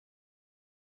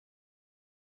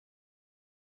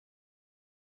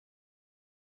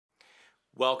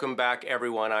Welcome back,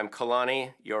 everyone. I'm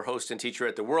Kalani, your host and teacher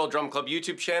at the World Drum Club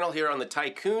YouTube channel, here on the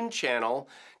Tycoon channel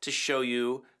to show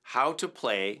you how to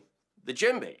play the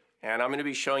djembe. And I'm going to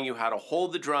be showing you how to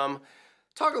hold the drum,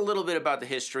 talk a little bit about the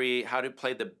history, how to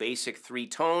play the basic 3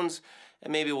 tones,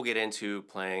 and maybe we'll get into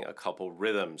playing a couple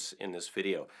rhythms in this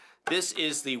video. This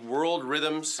is the World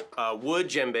Rhythms wood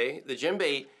djembe. The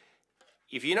djembe,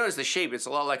 if you notice the shape, it's a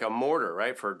lot like a mortar,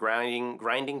 right? For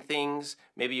grinding things.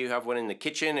 Maybe you have one in the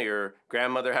kitchen, or your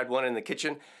grandmother had one in the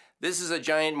kitchen. This is a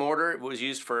giant mortar. It was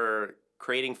used for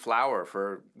creating flour,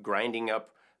 for grinding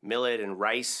up millet and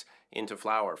rice into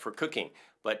flour, for cooking.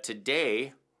 But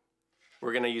today,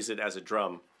 we're gonna use it as a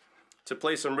drum to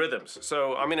play some rhythms.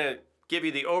 So I'm gonna give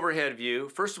you the overhead view.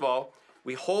 First of all,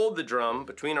 we hold the drum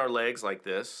between our legs like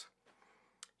this.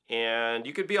 And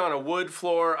you could be on a wood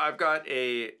floor. I've got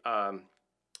a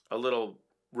little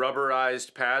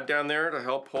rubberized pad down there to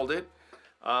help hold it.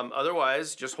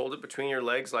 Otherwise, just hold it between your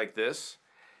legs like this.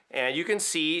 And you can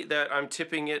see that I'm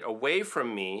tipping it away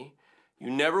from me. You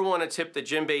never want to tip the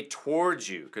djembe towards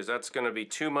you, because that's going to be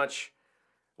too much.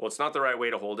 Well, it's not the right way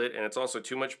to hold it, and it's also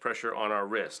too much pressure on our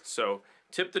wrist. So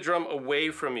tip the drum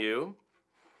away from you,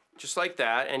 just like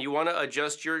that. And you want to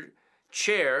adjust your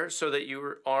chair so that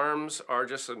your arms are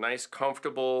just a nice,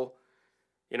 comfortable,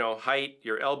 height.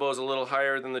 Your elbow's a little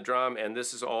higher than the drum, and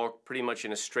this is all pretty much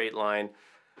in a straight line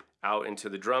out into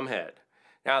the drum head.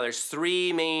 Now, there's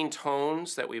 3 main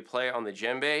tones that we play on the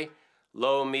djembe: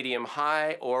 low, medium,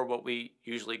 high, or what we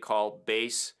usually call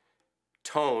bass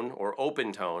tone or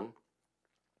open tone,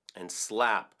 and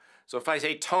slap. So if I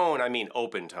say tone, I mean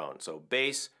open tone. So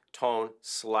bass, tone,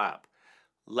 slap.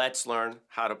 Let's learn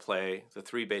how to play the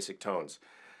 3 basic tones.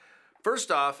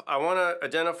 First off, I want to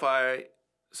identify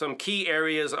some key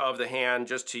areas of the hand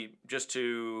just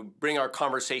to bring our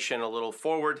conversation a little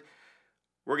forward.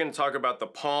 We're going to talk about the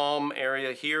palm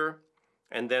area here,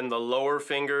 and then the lower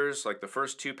fingers, like the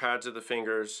first 2 pads of the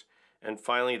fingers, and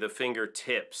finally the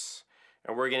fingertips.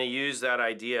 And we're going to use that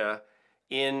idea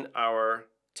in our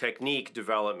technique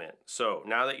development. So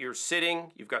now that you're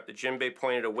sitting, you've got the djembe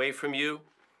pointed away from you,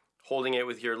 holding it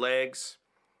with your legs.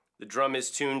 The drum is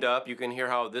tuned up. You can hear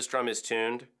how this drum is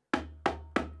tuned.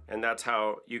 And that's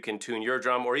how you can tune your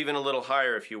drum, or even a little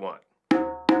higher if you want.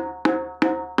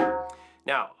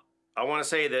 Now, I want to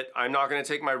say that I'm not going to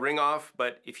take my ring off,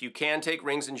 but if you can take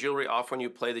rings and jewelry off when you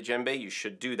play the djembe, you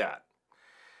should do that.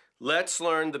 Let's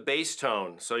learn the bass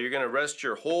tone. So you're going to rest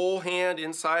your whole hand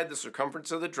inside the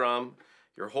circumference of the drum.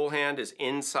 Your whole hand is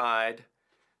inside,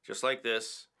 just like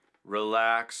this,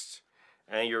 relaxed.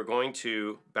 And you're going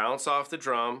to bounce off the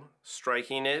drum,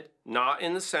 striking it, not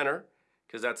in the center,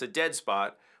 because that's a dead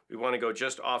spot. We want to go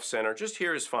just off center. Just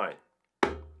here is fine.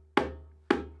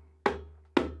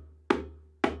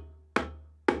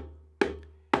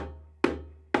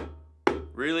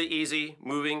 Really easy,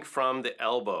 moving from the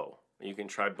elbow. You can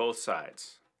try both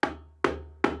sides.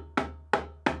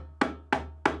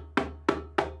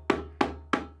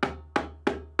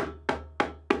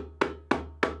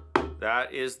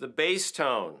 That is the bass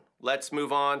tone. Let's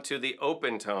move on to the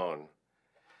open tone.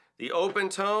 The open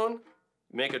tone,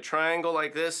 make a triangle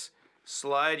like this,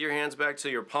 slide your hands back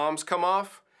till your palms come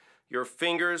off. Your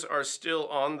fingers are still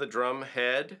on the drum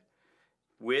head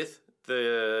with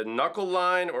the knuckle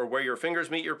line, or where your fingers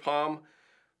meet your palm,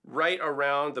 right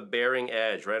around the bearing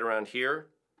edge, right around here,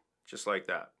 just like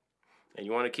that. And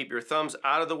you want to keep your thumbs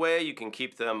out of the way. You can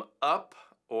keep them up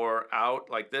or out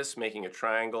like this, making a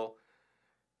triangle,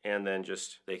 and then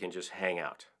they can just hang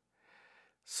out.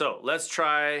 So let's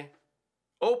try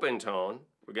open tone.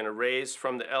 We're going to raise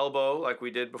from the elbow like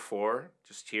we did before,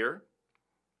 just here,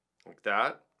 like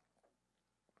that.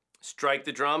 Strike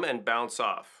the drum and bounce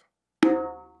off.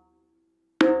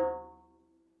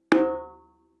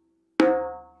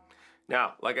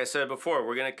 Now, like I said before,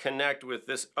 we're going to connect with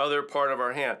this other part of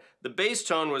our hand. The bass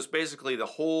tone was basically the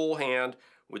whole hand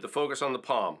with the focus on the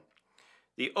palm.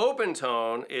 The open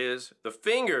tone is the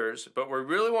fingers, but we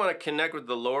really want to connect with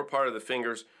the lower part of the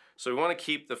fingers. So we want to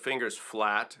keep the fingers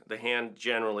flat, the hand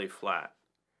generally flat.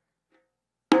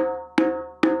 I'm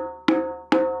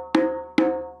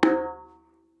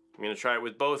going to try it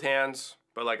with both hands,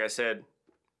 but like I said,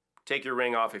 take your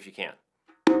ring off if you can.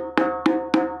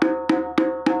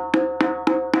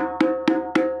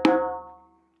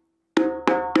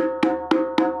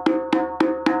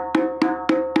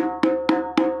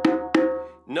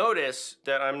 Notice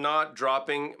that I'm not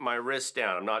dropping my wrist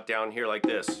down. I'm not down here like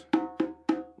this.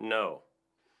 No,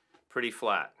 pretty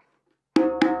flat.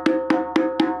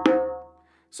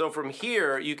 So from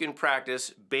here, you can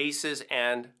practice basses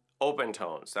and open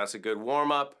tones. That's a good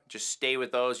warm-up. Just stay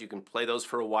with those. You can play those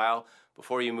for a while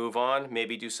before you move on.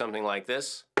 Maybe do something like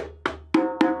this.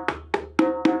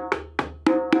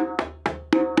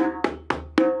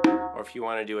 Or if you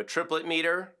want to do a triplet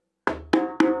meter.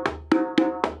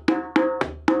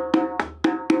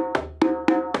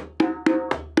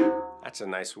 That's a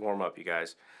nice warm-up, you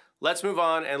guys. Let's move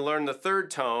on and learn the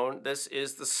third tone. This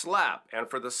is the slap. And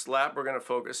for the slap, we're going to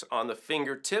focus on the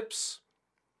fingertips.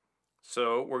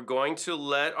 So we're going to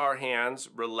let our hands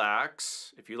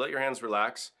relax. If you let your hands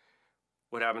relax,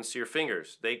 what happens to your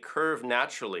fingers? They curve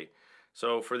naturally.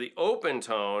 So for the open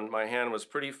tone, my hand was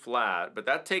pretty flat, but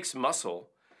that takes muscle.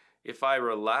 If I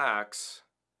relax,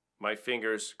 my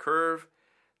fingers curve.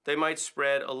 They might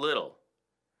spread a little.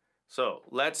 So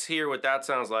let's hear what that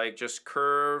sounds like. Just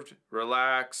curved,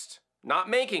 relaxed, not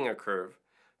making a curve,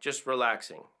 just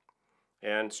relaxing.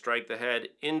 And strike the head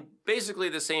in basically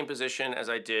the same position as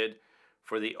I did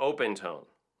for the open tone.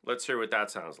 Let's hear what that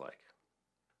sounds like.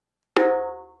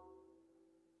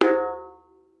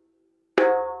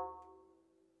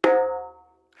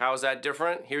 How is that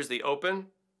different? Here's the open.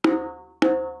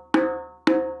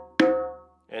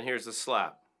 And here's the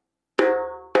slap.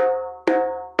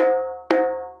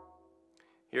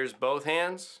 Here's both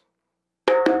hands.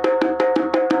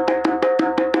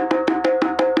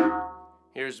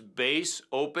 Here's bass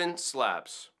open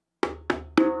slaps.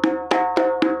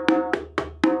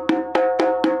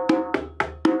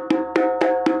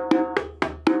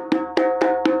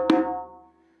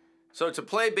 So to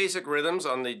play basic rhythms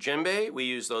on the djembe, we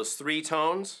use those 3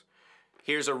 tones.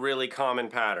 Here's a really common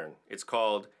pattern. It's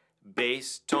called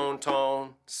bass, tone,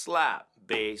 tone, slap.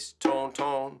 Bass, tone,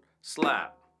 tone,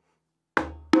 slap.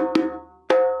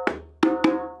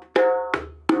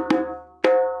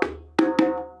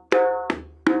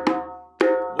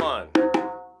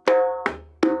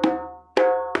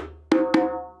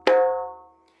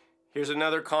 Here's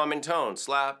another common tone.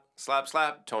 Slap, slap,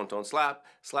 slap, tone, tone, slap,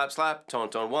 slap, slap, tone,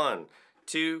 tone. 1,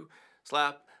 2,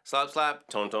 slap, slap, slap,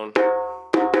 tone, tone.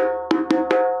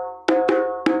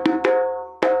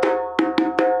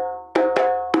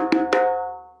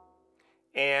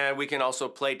 And we can also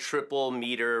play triple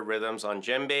meter rhythms on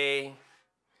djembe.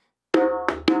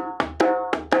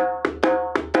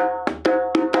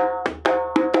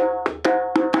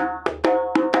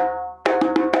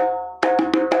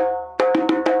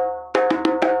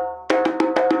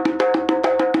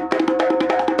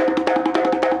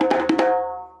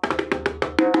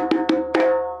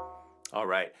 All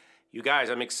right, you guys,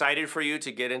 I'm excited for you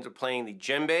to get into playing the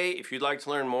djembe. If you'd like to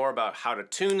learn more about how to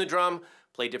tune the drum,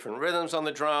 play different rhythms on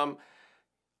the drum,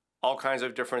 all kinds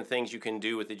of different things you can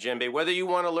do with the djembe. Whether you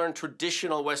want to learn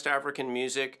traditional West African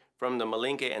music from the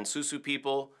Malinke and Susu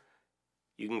people,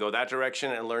 you can go that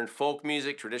direction and learn folk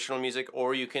music, traditional music,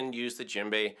 or you can use the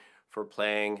djembe for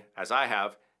playing, as I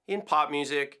have, in pop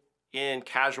music, in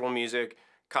casual music,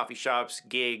 coffee shops,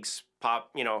 gigs,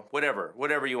 pop, you know, whatever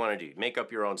you want to do. Make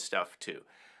up your own stuff too.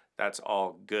 That's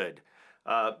all good.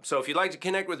 So if you'd like to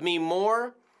connect with me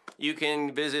more, you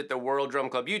can visit the World Drum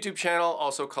Club YouTube channel,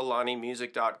 also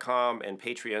KalaniMusic.com and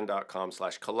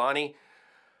Patreon.com/Kalani.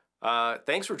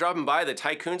 Thanks for dropping by the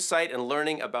Tycoon site and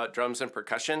learning about drums and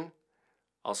percussion.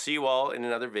 I'll see you all in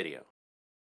another video.